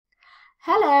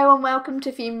Hello and welcome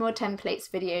to Funeral Templates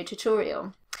video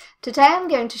tutorial. Today I'm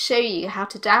going to show you how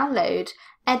to download,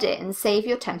 edit and save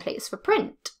your templates for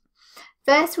print.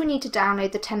 First we need to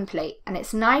download the template and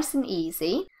it's nice and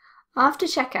easy. After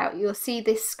checkout you'll see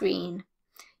this screen.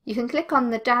 You can click on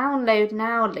the download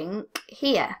now link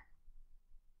here.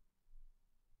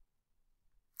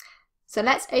 So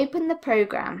let's open the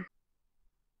program.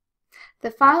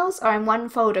 The files are in one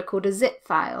folder called a zip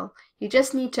file. You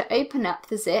just need to open up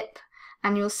the zip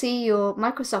and you'll see your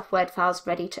Microsoft Word files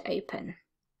ready to open.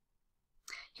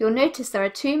 You'll notice there are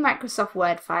two Microsoft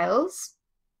Word files,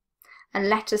 a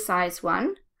letter size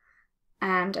one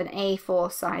and an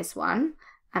A4 size one,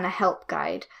 and a help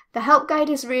guide. The help guide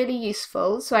is really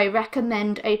useful, so I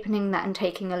recommend opening that and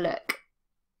taking a look.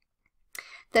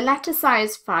 The letter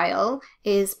size file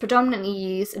is predominantly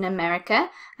used in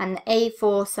America and the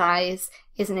A4 size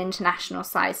is an international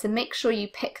size, so make sure you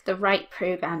pick the right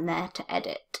program there to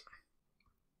edit.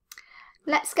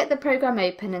 Let's get the program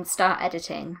open and start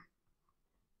editing.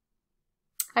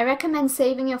 I recommend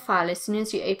saving your file as soon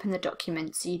as you open the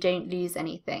document so you don't lose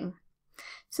anything.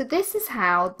 So this is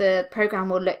how the program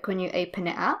will look when you open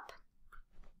it up.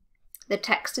 The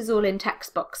text is all in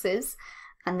text boxes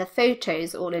and the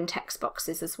photos all in text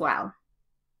boxes as well.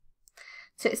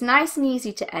 So it's nice and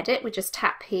easy to edit. We just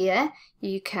tap here.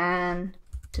 You can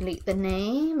delete the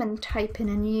name and type in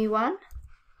a new one.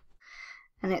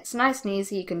 And it's nice and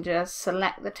easy. You can just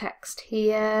select the text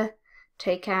here,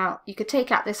 you could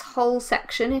take out this whole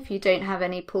section if you don't have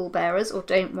any pallbearers or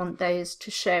don't want those to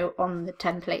show on the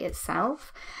template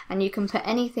itself. And you can put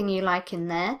anything you like in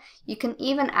there. You can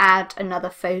even add another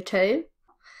photo.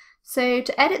 So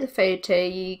to edit the photo,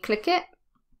 you click it,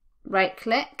 right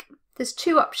click. There's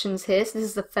two options here, so this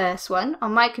is the first one.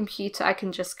 On my computer I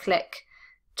can just click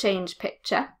change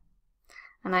picture.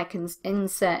 And I can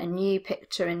insert a new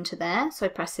picture into there. So I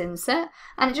press insert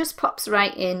and it just pops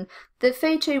right in. The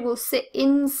photo will sit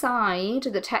inside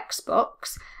the text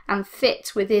box and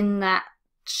fit within that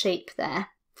shape there.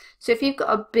 So if you've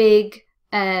got a big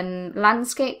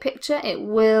landscape picture, it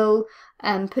will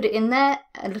put it in there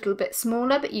a little bit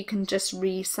smaller, but you can just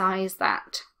resize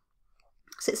that.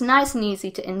 So it's nice and easy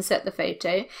to insert the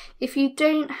photo. If you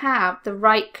don't have the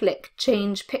right click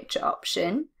change picture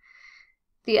option,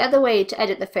 the other way to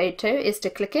edit the photo is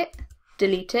to click it,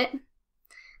 delete it,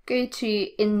 go to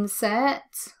Insert,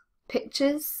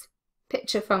 Pictures,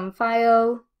 Picture from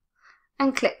File,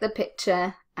 and click the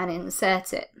picture and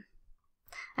insert it.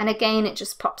 And again, it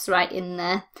just pops right in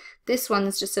there. This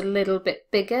one's just a little bit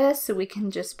bigger, so we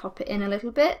can just pop it in a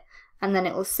little bit, and then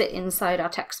it will sit inside our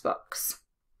text box.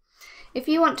 If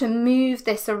you want to move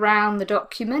this around the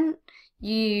document,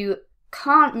 you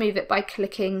can't move it by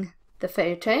clicking the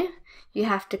photo. You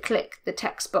have to click the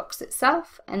text box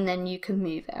itself and then you can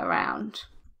move it around.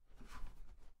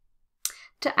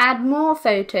 To add more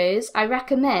photos, I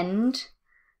recommend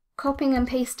copying and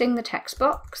pasting the text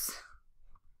box,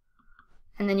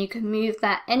 and then you can move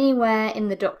that anywhere in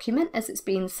the document as it's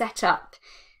been set up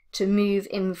to move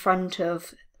in front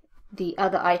of the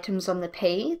other items on the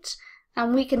page.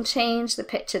 And we can change the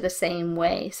picture the same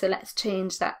way. So let's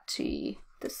change that to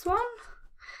this one.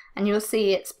 And you'll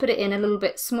see it's put it in a little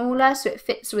bit smaller so it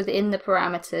fits within the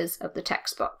parameters of the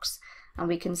text box, and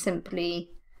we can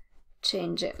simply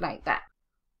change it like that.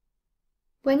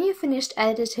 When you've finished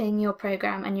editing your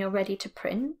program and you're ready to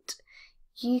print,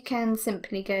 you can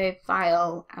simply go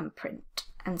File and Print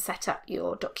and set up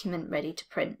your document ready to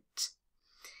print.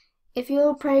 If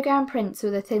your program prints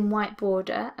with a thin white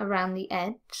border around the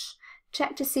edge,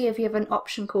 check to see if you have an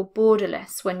option called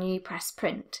borderless when you press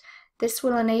print. This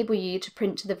will enable you to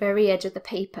print to the very edge of the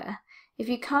paper. If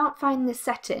you can't find this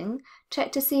setting,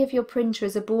 check to see if your printer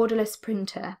is a borderless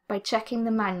printer by checking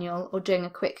the manual or doing a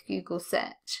quick Google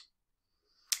search.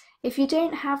 If you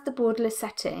don't have the borderless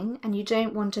setting and you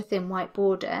don't want a thin white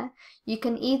border, you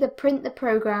can either print the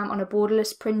program on a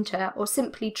borderless printer or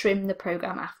simply trim the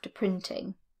program after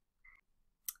printing.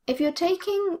 If you're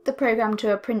taking the program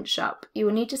to a print shop, you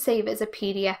will need to save it as a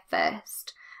PDF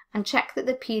first, and check that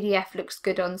the PDF looks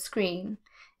good on screen.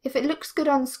 If it looks good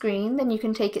on screen, then you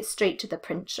can take it straight to the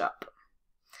print shop.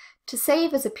 To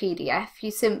save as a PDF,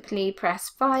 you simply press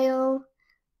File,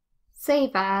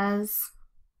 Save As,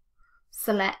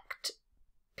 select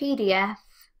PDF,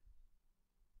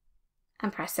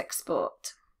 and press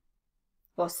Export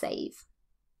or Save.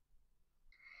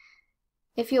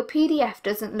 If your PDF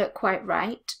doesn't look quite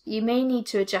right, you may need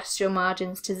to adjust your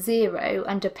margins to 0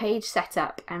 under Page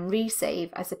Setup and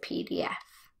resave as a PDF.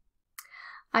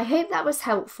 I hope that was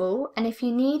helpful, and if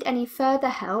you need any further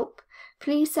help,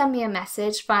 please send me a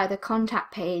message via the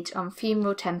contact page on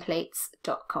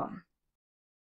funeraltemplates.com.